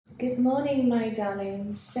Good morning, my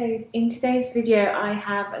darlings. So in today's video I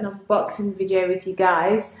have an unboxing video with you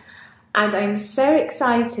guys, and I'm so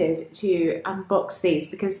excited to unbox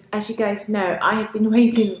these because, as you guys know, I have been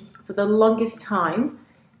waiting for the longest time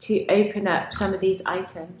to open up some of these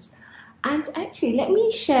items. And actually, let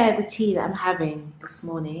me share the tea that I'm having this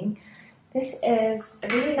morning. This is a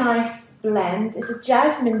really nice blend. It's a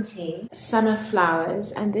jasmine tea, summer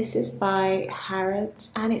flowers, and this is by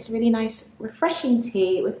Harrods. And it's a really nice, refreshing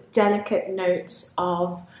tea with delicate notes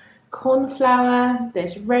of cornflower.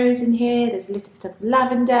 There's rose in here. There's a little bit of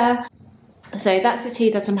lavender. So that's the tea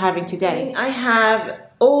that I'm having today. I have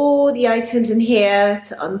all the items in here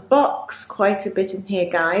to unbox, quite a bit in here,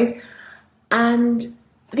 guys. And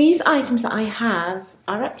these items that I have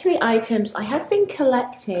are actually items I have been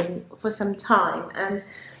collecting for some time, and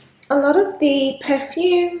a lot of the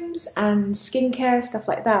perfumes and skincare, stuff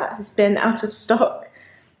like that, has been out of stock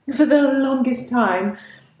for the longest time.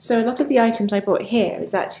 So a lot of the items I bought here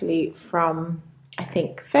is actually from, I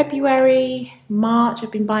think, February, March.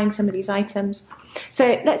 I've been buying some of these items.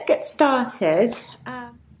 So let's get started.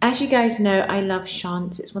 As you guys know, I love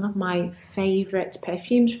Chance. It's one of my favorite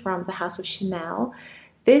perfumes from the house of Chanel.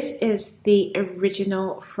 This is the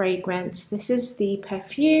original fragrance. This is the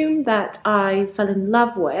perfume that I fell in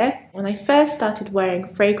love with. When I first started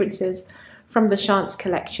wearing fragrances from the Chance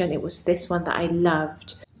collection, it was this one that I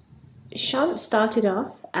loved. Chance started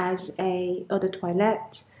off as a eau de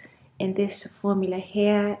toilette in this formula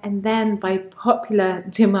here, and then by popular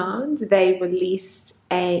demand, they released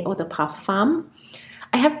a eau de parfum.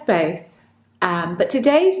 I have both. But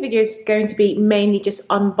today's video is going to be mainly just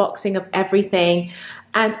unboxing of everything.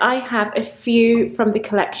 And I have a few from the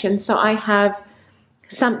collection. So I have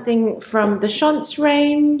something from the Chance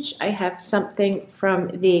range. I have something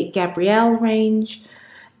from the Gabrielle range.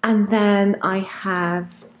 And then I have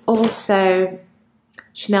also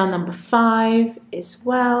Chanel No. 5 as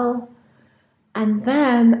well. And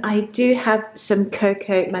then I do have some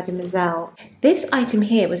Coco Mademoiselle. This item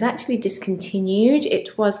here was actually discontinued.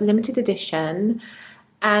 It was limited edition.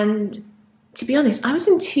 And to be honest, I was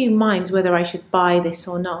in two minds whether I should buy this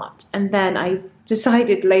or not. And then I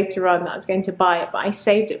decided later on that I was going to buy it, but I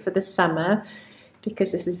saved it for the summer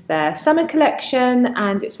because this is their summer collection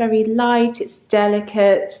and it's very light, it's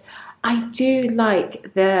delicate. I do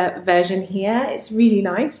like the version here, it's really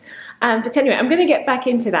nice. But anyway, I'm going to get back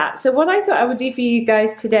into that. So what I thought I would do for you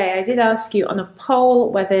guys today, I did ask you on a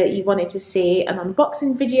poll whether you wanted to see an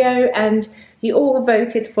unboxing video, and you all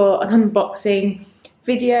voted for an unboxing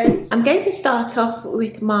video. I'm going to start off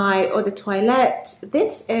with my eau de toilette.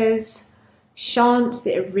 This is Chance,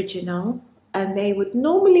 the original, and they would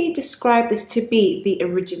normally describe this to be the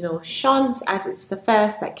original Chance as it's the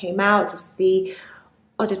first that came out. It's the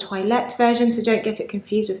eau de toilette version, so don't get it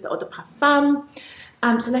confused with the eau de parfum.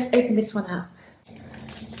 So let's open this one up.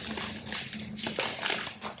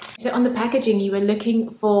 So on the packaging, you were looking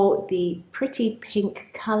for the pretty pink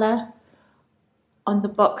color on the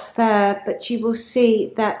box there, but you will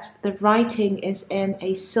see that the writing is in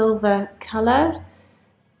a silver color.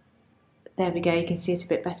 There we go, you can see it a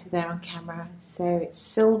bit better there on camera. So it's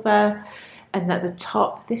silver, and at the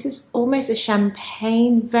top, this is almost a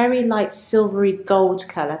champagne, very light silvery gold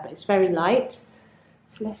color, but it's very light.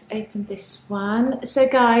 So let's open this one. So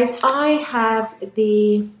guys, I have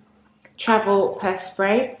the travel purse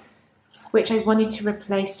spray, which I wanted to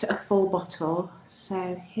replace to a full bottle.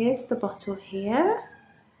 So here's the bottle here.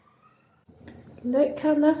 Look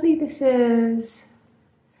how lovely this is.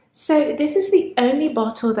 So this is the only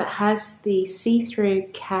bottle that has the see-through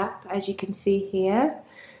cap, as you can see here.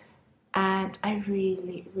 And I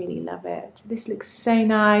really, really love it. This looks so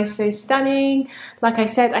nice, so stunning. Like I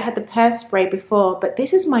said, I had the purse spray before, but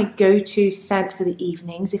this is my go-to scent for the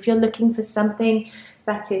evenings. If you're looking for something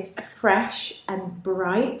that is fresh and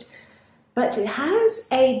bright, but it has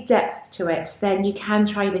a depth to it, then you can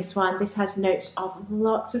try this one. This has notes of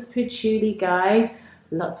lots of patchouli, guys,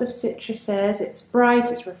 lots of citruses. It's bright,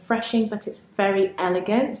 it's refreshing, but it's very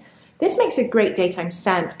elegant. This makes a great daytime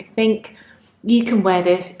scent. I think you can wear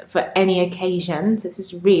this for any occasion. So this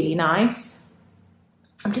is really nice.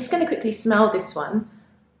 I'm just going to quickly smell this one.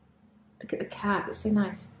 Look at the cap, it's so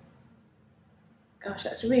nice. Gosh,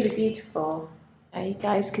 that's really beautiful. You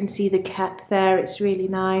guys can see the cap there, it's really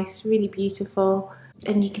nice, really beautiful.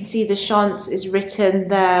 And you can see the Chance is written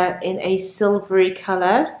there in a silvery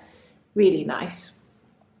color. Really nice.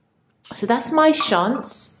 So that's my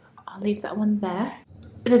Chance. I'll leave that one there.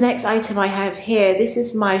 The next item I have here, this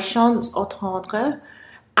is my Chance Eau Tendre.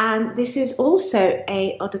 And this is also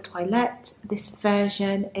a eau de toilette. This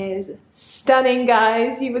version is stunning,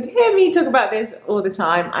 guys. You would hear me talk about this all the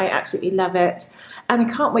time. I absolutely love it. and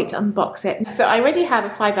I can't wait to unbox it. So I already have a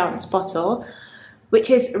 5-ounce bottle, which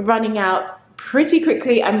is running out pretty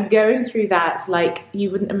quickly. I'm going through that like you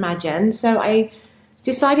wouldn't imagine. So I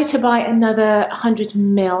decided to buy another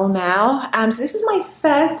 100ml now. So this is my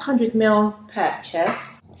first 100ml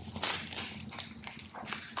purchase.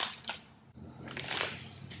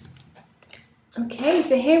 Okay,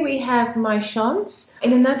 so here we have my Chance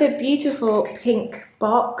in another beautiful pink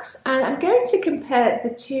box, and I'm going to compare the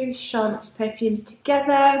two Chance perfumes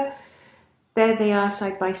together. There they are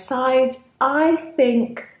side by side. I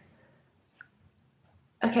think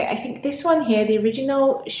this one here, the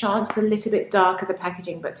original Chance, is a little bit darker, the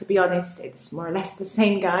packaging, but to be honest, it's more or less the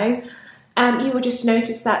same, guys. You will just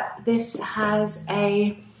notice that this has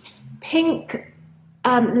a pink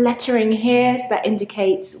lettering here, so that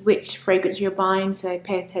indicates which fragrance you're buying, so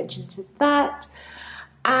pay attention to that.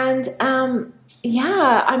 And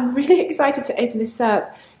yeah, I'm really excited to open this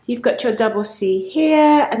up. You've got your double C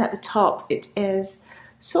here, and at the top it is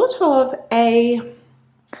sort of a,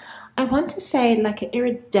 I want to say like an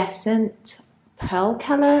iridescent pearl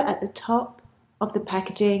color at the top of the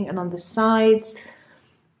packaging and on the sides,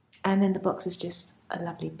 and then the box is just a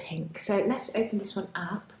lovely pink. So let's open this one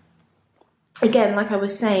up. Again, like I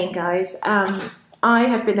was saying, guys, I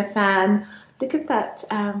have been a fan. Look at that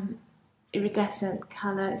iridescent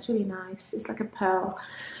colour. It's really nice. It's like a pearl.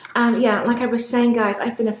 And yeah, like I was saying, guys,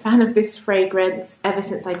 I've been a fan of this fragrance ever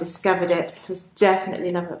since I discovered it. It was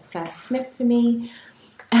definitely love at first sniff for me.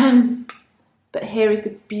 But here is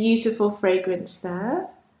the beautiful fragrance there.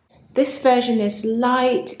 This version is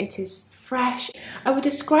light. It is fresh. I would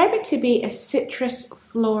describe it to be a citrus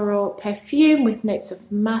floral perfume with notes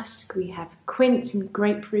of musk. We have quince and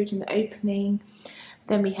grapefruit in the opening.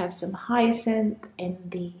 Then we have some hyacinth in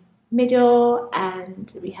the middle,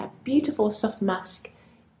 and we have beautiful soft musk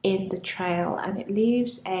in the trail, and it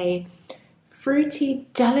leaves a fruity,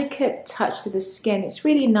 delicate touch to the skin. It's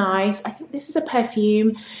really nice. I think this is a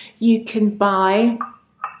perfume you can buy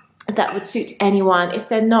that would suit anyone. If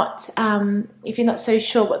they're not, if you're not so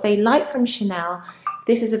sure what they like from Chanel,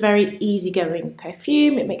 this is a very easygoing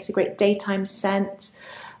perfume. It makes a great daytime scent,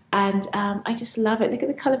 and I just love it. Look at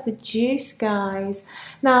the colour of the juice, guys.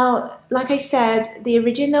 Now, like I said, the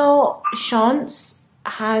original Chance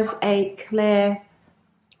has a clear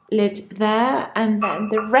lid there, and then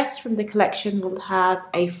the rest from the collection will have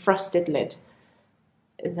a frosted lid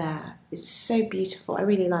there. It's so beautiful. I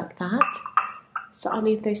really like that. So I'll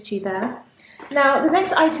leave those two there. Now, the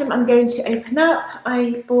next item I'm going to open up,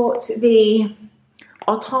 I bought the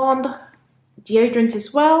Automne deodorant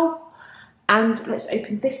as well. And let's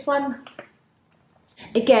open this one.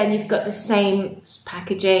 Again, you've got the same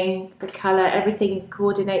packaging, the colour, everything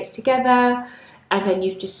coordinates together. And then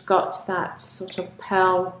you've just got that sort of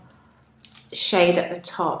pearl shade at the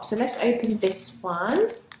top. So let's open this one.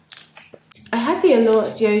 I have the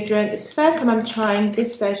Allure deodorant. It's the first time I'm trying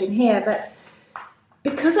this version here, but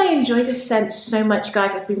because I enjoy this scent so much,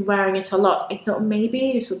 guys, I've been wearing it a lot. I thought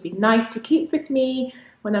maybe this would be nice to keep with me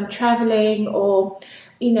when I'm traveling, or,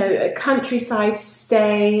 you know, a countryside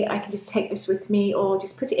stay. I can just take this with me, or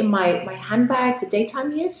just put it in my handbag for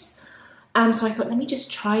daytime use. So I thought, let me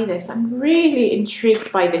just try this. I'm really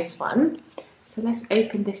intrigued by this one. So let's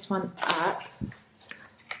open this one up.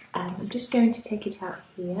 I'm just going to take it out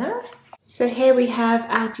here. So here we have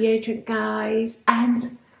our deodorant, guys,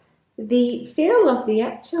 and the feel of the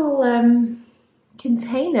actual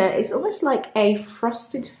container is almost like a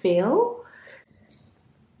frosted feel.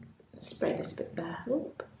 Spray a little bit there.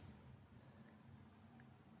 Oop.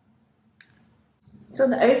 So on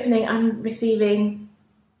the opening, I'm receiving,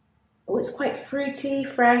 oh, it's quite fruity,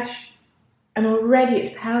 fresh, and already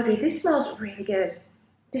it's powdery. This smells really good.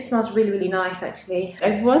 This smells really, really nice, actually.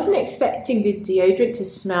 I wasn't expecting the deodorant to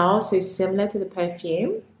smell so similar to the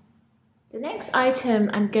perfume. The next item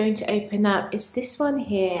I'm going to open up is this one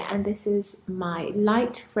here, and this is my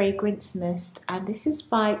light fragrance mist, and this is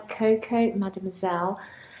by Coco, Mademoiselle.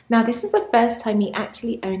 Now, this is the first time me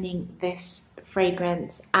actually owning this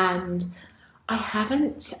fragrance, and I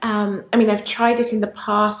haven't, I mean, I've tried it in the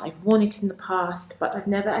past, I've worn it in the past, but I've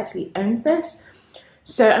never actually owned this.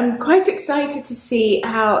 So I'm quite excited to see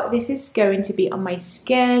how this is going to be on my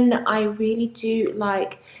skin. I really do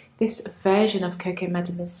like this version of Coco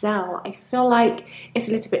Mademoiselle. I feel like it's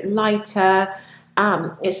a little bit lighter.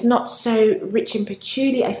 It's not so rich in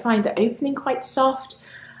patchouli. I find the opening quite soft.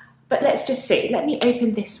 But let's just see. Let me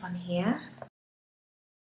open this one here.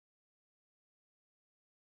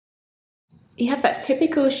 You have that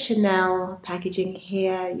typical Chanel packaging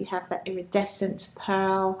here. You have that iridescent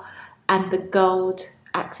pearl and the gold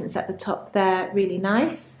accents at the top there. Really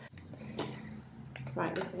nice.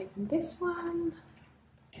 Right, let's open this one.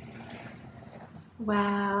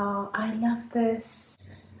 Wow, I love this.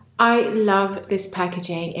 I love this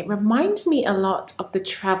packaging. It reminds me a lot of the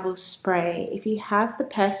travel spray. If you have the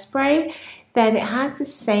purse spray, then it has the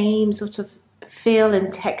same sort of feel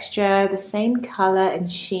and texture, the same color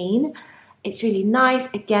and sheen. It's really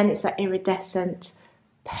nice. Again, it's that iridescent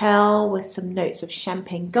pearl with some notes of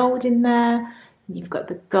champagne gold in there. And you've got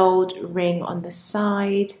the gold ring on the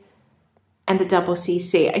side and the double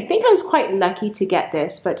CC. I think I was quite lucky to get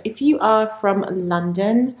this, but if you are from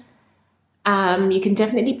London, you can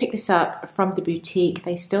definitely pick this up from the boutique.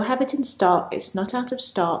 They still have it in stock. It's not out of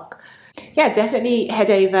stock. Yeah, definitely head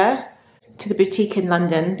over to the boutique in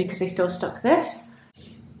London because they still stock this.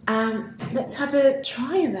 Let's have a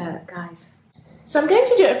try of it, guys. So I'm going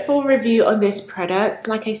to do a full review on this product.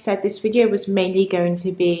 Like I said, this video was mainly going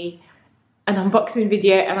to be an unboxing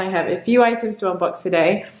video, and I have a few items to unbox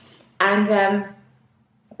today. And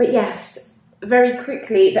but yes, very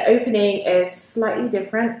quickly, the opening is slightly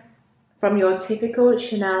different from your typical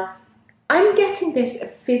Chanel. I'm getting this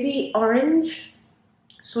fizzy orange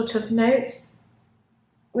sort of note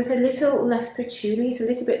with a little less patchouli, so a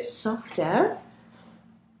little bit softer.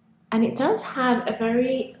 And it does have a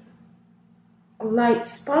very light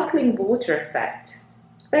sparkling water effect.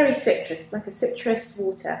 Very citrus, like a citrus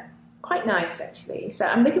water. Quite nice actually. So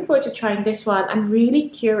I'm looking forward to trying this one. I'm really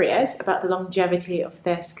curious about the longevity of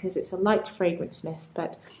this because it's a light fragrance mist,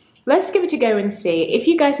 but let's give it a go and see. If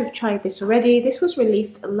you guys have tried this already, this was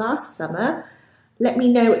released last summer. Let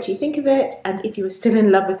me know what you think of it, and if you were still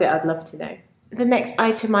in love with it, I'd love to know. The next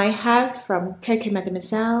item I have from Coco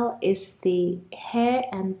Mademoiselle is the hair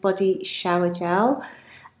and body shower gel.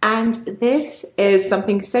 And this is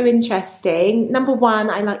something so interesting. Number one,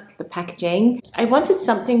 I like the packaging. I wanted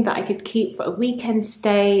something that I could keep for a weekend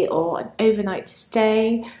stay or an overnight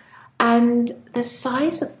stay. And the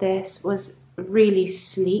size of this was really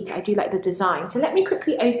sleek. I do like the design. So let me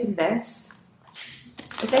quickly open this.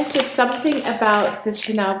 There's just something about the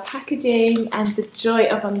Chanel packaging and the joy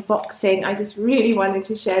of unboxing. I just really wanted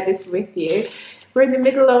to share this with you. We're in the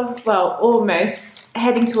middle of, well, almost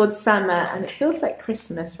heading towards summer, and it feels like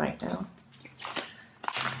Christmas right now.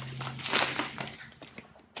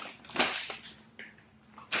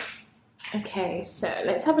 Okay, so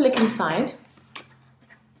let's have a look inside.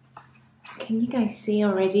 Can you guys see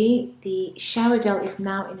already? The shower gel is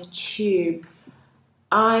now in a tube.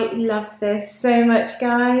 I love this so much,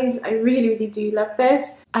 guys. I really, really do love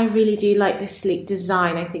this. I really do like this sleek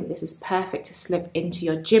design. I think this is perfect to slip into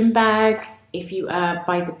your gym bag if you are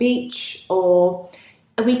by the beach, or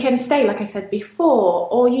a weekend stay, like I said before,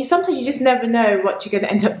 or sometimes you just never know what you're going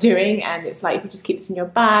to end up doing, and it's like if you just keep this in your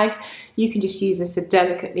bag, you can just use this to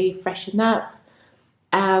delicately freshen up.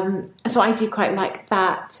 So I do quite like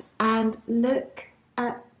that. And look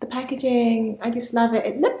at the packaging. I just love it.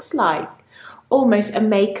 It looks like almost a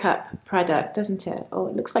makeup product, doesn't it? Or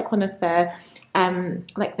it looks like one of their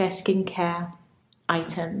like their skincare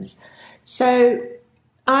items. So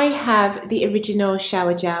I have the original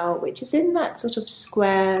shower gel, which is in that sort of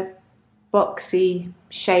square, boxy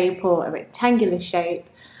shape or a rectangular shape.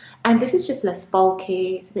 And this is just less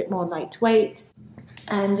bulky, it's a bit more lightweight.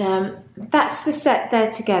 And that's the set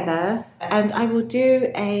there together. And I will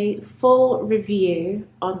do a full review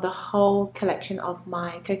on the whole collection of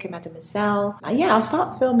my Coco Mademoiselle. Yeah, I'll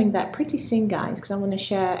start filming that pretty soon, guys, because I want to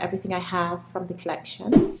share everything I have from the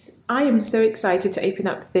collections. I am so excited to open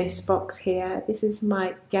up this box here. This is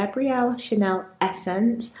my Gabrielle Chanel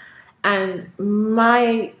Essence. And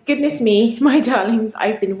my goodness me, my darlings,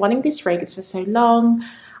 I've been wanting this fragrance for so long.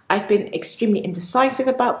 I've been extremely indecisive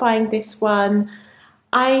about buying this one.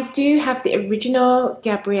 I do have the original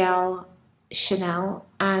Gabrielle Chanel,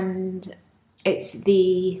 and it's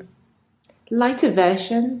the lighter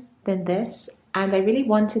version than this. And I really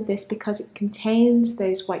wanted this because it contains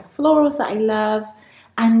those white florals that I love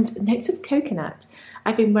and notes of coconut.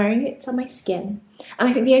 I've been wearing it on my skin. And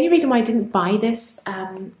I think the only reason why I didn't buy this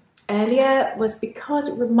earlier was because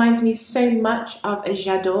it reminds me so much of a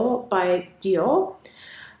J'adore by Dior.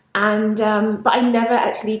 And but I never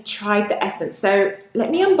actually tried the essence. So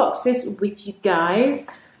let me unbox this with you guys.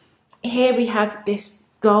 Here we have this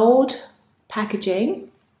gold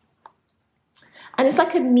packaging, and it's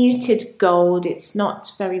like a muted gold. It's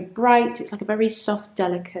not very bright. It's like a very soft,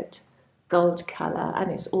 delicate gold color,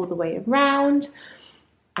 and it's all the way around.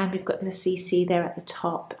 And we've got the CC there at the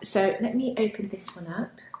top. So let me open this one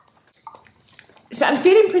up. So I'm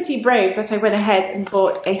feeling pretty brave that I went ahead and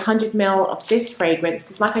bought 100 ml of this fragrance,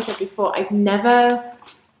 because like I said before, I've never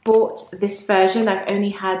bought this version. I've only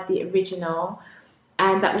had the original,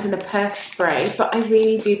 and that was in a purse spray, but I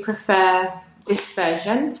really do prefer this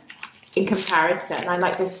version. in comparison. I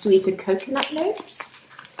like the sweeter coconut notes.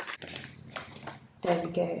 There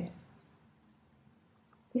we go.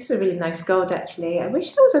 This is a really nice gold actually. I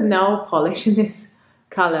wish there was a nail polish in this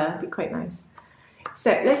colour, it'd be quite nice.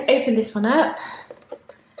 So let's open this one up.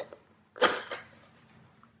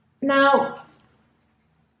 Now,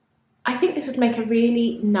 I think this would make a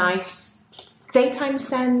really nice daytime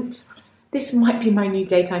scent. This might be my new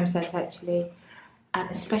daytime scent actually,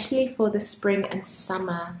 especially for the spring and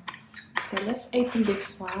summer. So let's open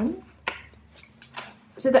this one.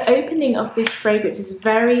 So the opening of this fragrance is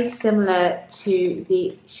very similar to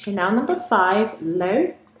the Chanel No. 5 Low.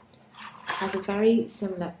 It has a very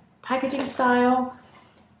similar packaging style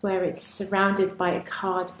where it's surrounded by a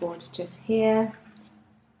cardboard just here.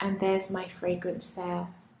 And there's my fragrance there.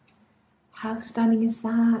 How stunning is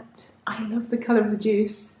that? I love the colour of the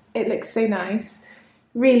juice. It looks so nice.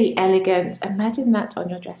 Really elegant. Imagine that on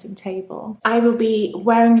your dressing table. I will be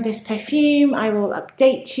wearing this perfume. I will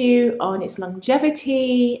update you on its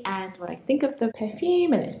longevity and what I think of the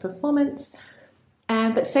perfume and its performance.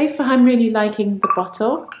 But so far I'm really liking the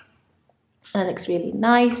bottle. It looks really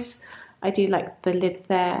nice. I do like the lid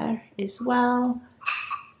there as well.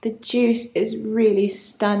 The juice is really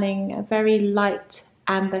stunning, a very light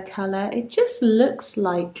amber colour. It just looks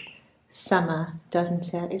like summer,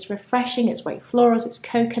 doesn't it? It's refreshing, it's white florals, it's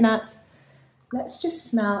coconut. Let's just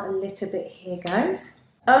smell a little bit here, guys.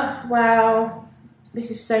 Oh, wow. This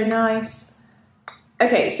is so nice.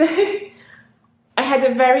 Okay, so I had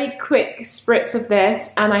a very quick spritz of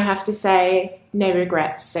this and I have to say, no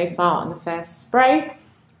regrets so far on the first spray.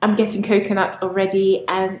 I'm getting coconut already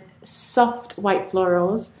and soft white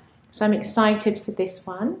florals, so I'm excited for this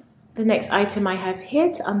one. The next item I have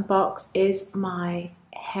here to unbox is my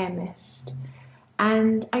hair mist,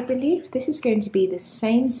 and I believe this is going to be the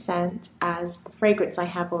same scent as the fragrance I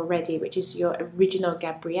have already, which is your original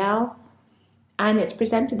Gabrielle, and it's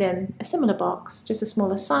presented in a similar box, just a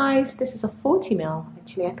smaller size. This is a 40ml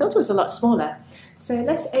actually. I thought it was a lot smaller. So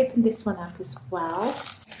let's open this one up as well.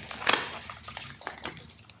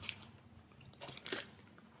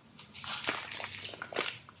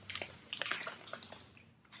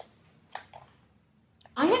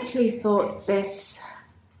 I actually thought this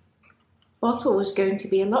bottle was going to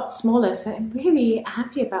be a lot smaller, so I'm really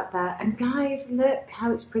happy about that. And guys, look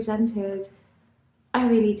how it's presented. I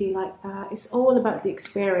really do like that. It's all about the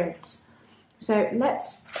experience. So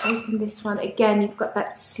let's open this one. Again, you've got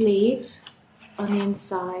that sleeve on the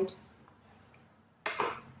inside.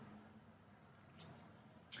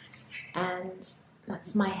 And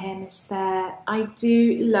that's my hair mist there. I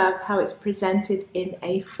do love how it's presented in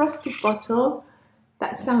a frosted bottle.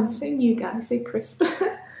 That sounds so new, guys, so crisp.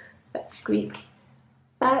 That squeak.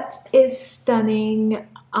 That is stunning.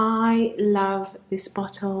 I love this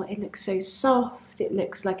bottle. It looks so soft. It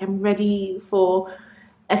looks like I'm ready for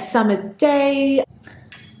a summer day.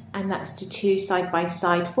 And that's the two side by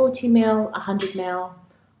side, 40ml, 100ml.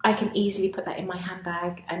 I can easily put that in my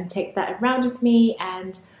handbag and take that around with me,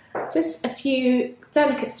 and just a few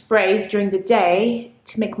delicate sprays during the day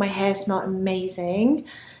to make my hair smell amazing.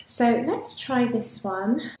 So let's try this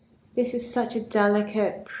one. This is such a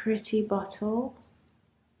delicate, pretty bottle.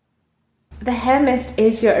 The hair mist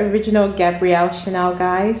is your original Gabrielle Chanel,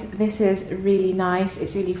 guys. This is really nice.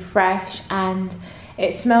 It's really fresh and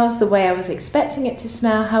it smells the way I was expecting it to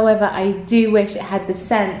smell. However, I do wish it had the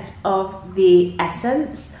scent of the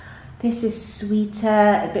essence. This is sweeter,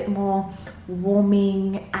 a bit more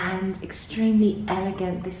warming and extremely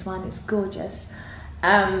elegant. This one is gorgeous.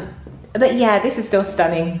 But yeah, this is still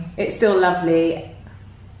stunning. It's still lovely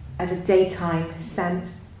as a daytime scent.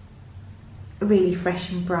 Really fresh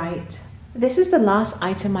and bright. This is the last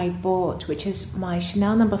item I bought, which is my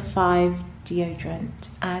Chanel No. 5 deodorant,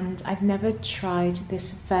 and I've never tried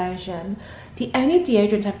this version. The only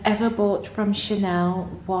deodorant I've ever bought from Chanel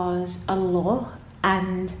was Allure,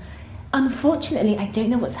 and unfortunately I don't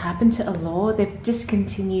know what's happened to Allure. They've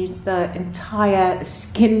discontinued the entire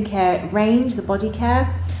skincare range, the body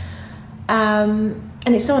care, and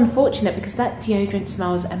it's so unfortunate because that deodorant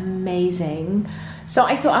smells amazing. So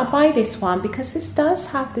I thought I'll buy this one because this does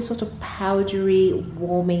have this sort of powdery,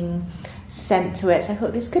 warming scent to it. So I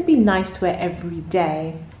thought this could be nice to wear every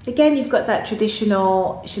day. Again, you've got that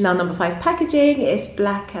traditional Chanel No. 5 packaging. It's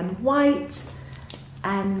black and white.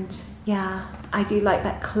 And yeah, I do like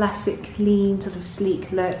that classic, clean, sort of sleek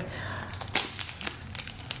look.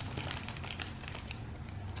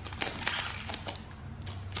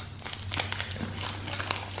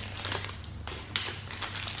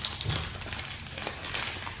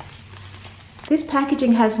 This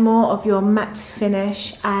packaging has more of your matte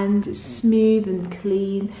finish and smooth and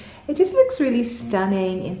clean. It just looks really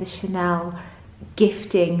stunning in the Chanel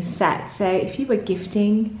gifting set. So if you were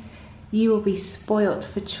gifting, you will be spoilt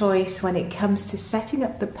for choice when it comes to setting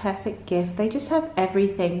up the perfect gift. They just have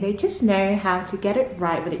everything. They just know how to get it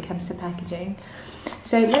right when it comes to packaging.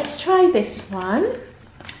 So let's try this one.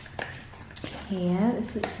 Here,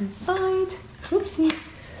 this looks inside. Whoopsie.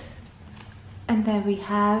 And there we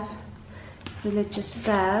have the lid just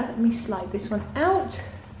there. Let me slide this one out.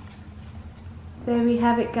 There we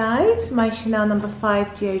have it, guys. My Chanel No. 5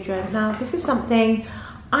 deodorant. Now, this is something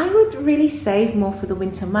I would really save more for the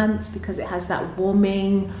winter months because it has that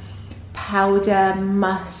warming powder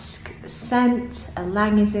musk scent.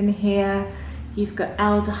 Ylang is in here. You've got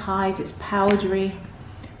aldehyde, it's powdery.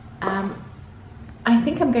 I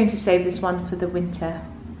think I'm going to save this one for the winter.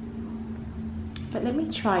 But let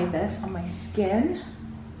me try this on my skin.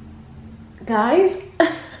 Guys,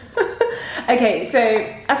 okay, so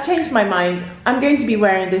I've changed my mind. I'm going to be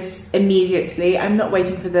wearing this immediately. I'm not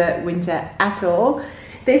waiting for the winter at all.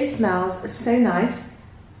 This smells so nice.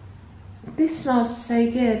 This smells so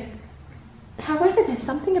good. However, there's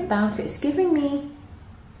something about it. It's giving me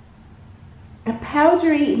a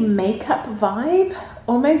powdery makeup vibe.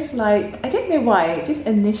 Almost like, I don't know why, just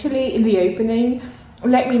initially in the opening,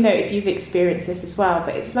 let me know if you've experienced this as well,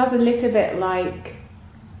 but it smells a little bit like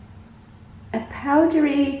a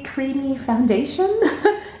powdery, creamy foundation.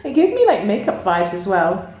 It gives me like makeup vibes as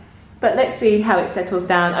well. But let's see how it settles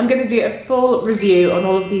down. I'm going to do a full review on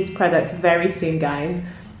all of these products very soon, guys.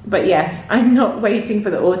 But yes, I'm not waiting for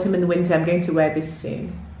the autumn and the winter. I'm going to wear this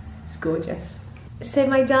soon. It's gorgeous. So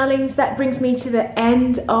my darlings, that brings me to the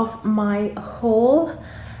end of my haul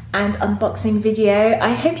and unboxing video.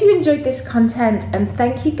 I hope you enjoyed this content, and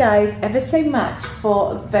thank you guys ever so much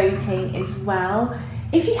for voting as well.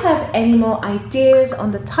 If you have any more ideas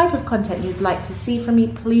on the type of content you'd like to see from me,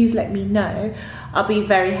 please let me know. I'll be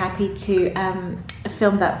very happy to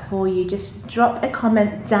film that for you. Just drop a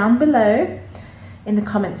comment down below in the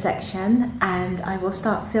comment section and I will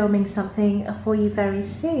start filming something for you very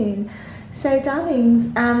soon. So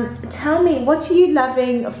darlings, tell me, what are you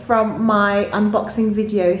loving from my unboxing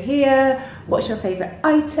video here? What's your favorite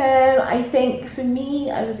item? I think for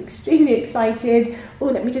me, I was extremely excited. Oh,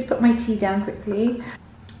 let me just put my tea down quickly.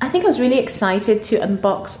 I think I was really excited to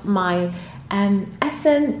unbox my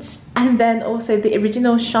essence and then also the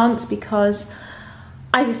original Chance because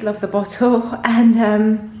I just love the bottle, and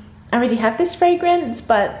I already have this fragrance,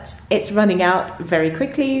 but it's running out very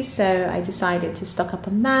quickly, so I decided to stock up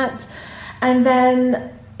on that. And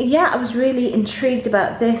then, yeah, I was really intrigued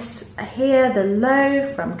about this here, the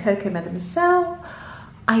Low from Coco Mademoiselle.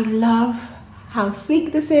 I love how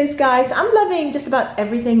sleek this is, guys. I'm loving just about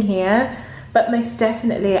everything here, but most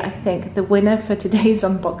definitely I think the winner for today's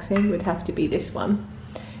unboxing would have to be this one.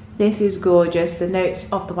 This is gorgeous, the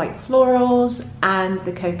notes of the white florals and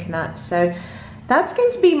the coconut. So that's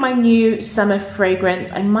going to be my new summer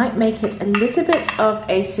fragrance. I might make it a little bit of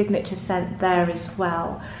a signature scent there as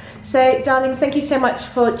well. So darlings, thank you so much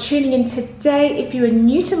for tuning in today. If you are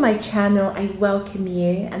new to my channel, I welcome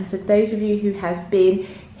you. And for those of you who have been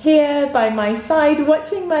here by my side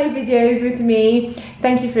watching my videos with me,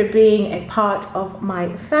 thank you for being a part of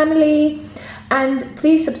my family. And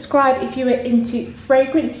please subscribe if you are into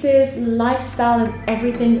fragrances, lifestyle and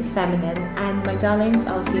everything feminine. And my darlings,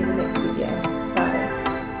 I'll see you in the next video.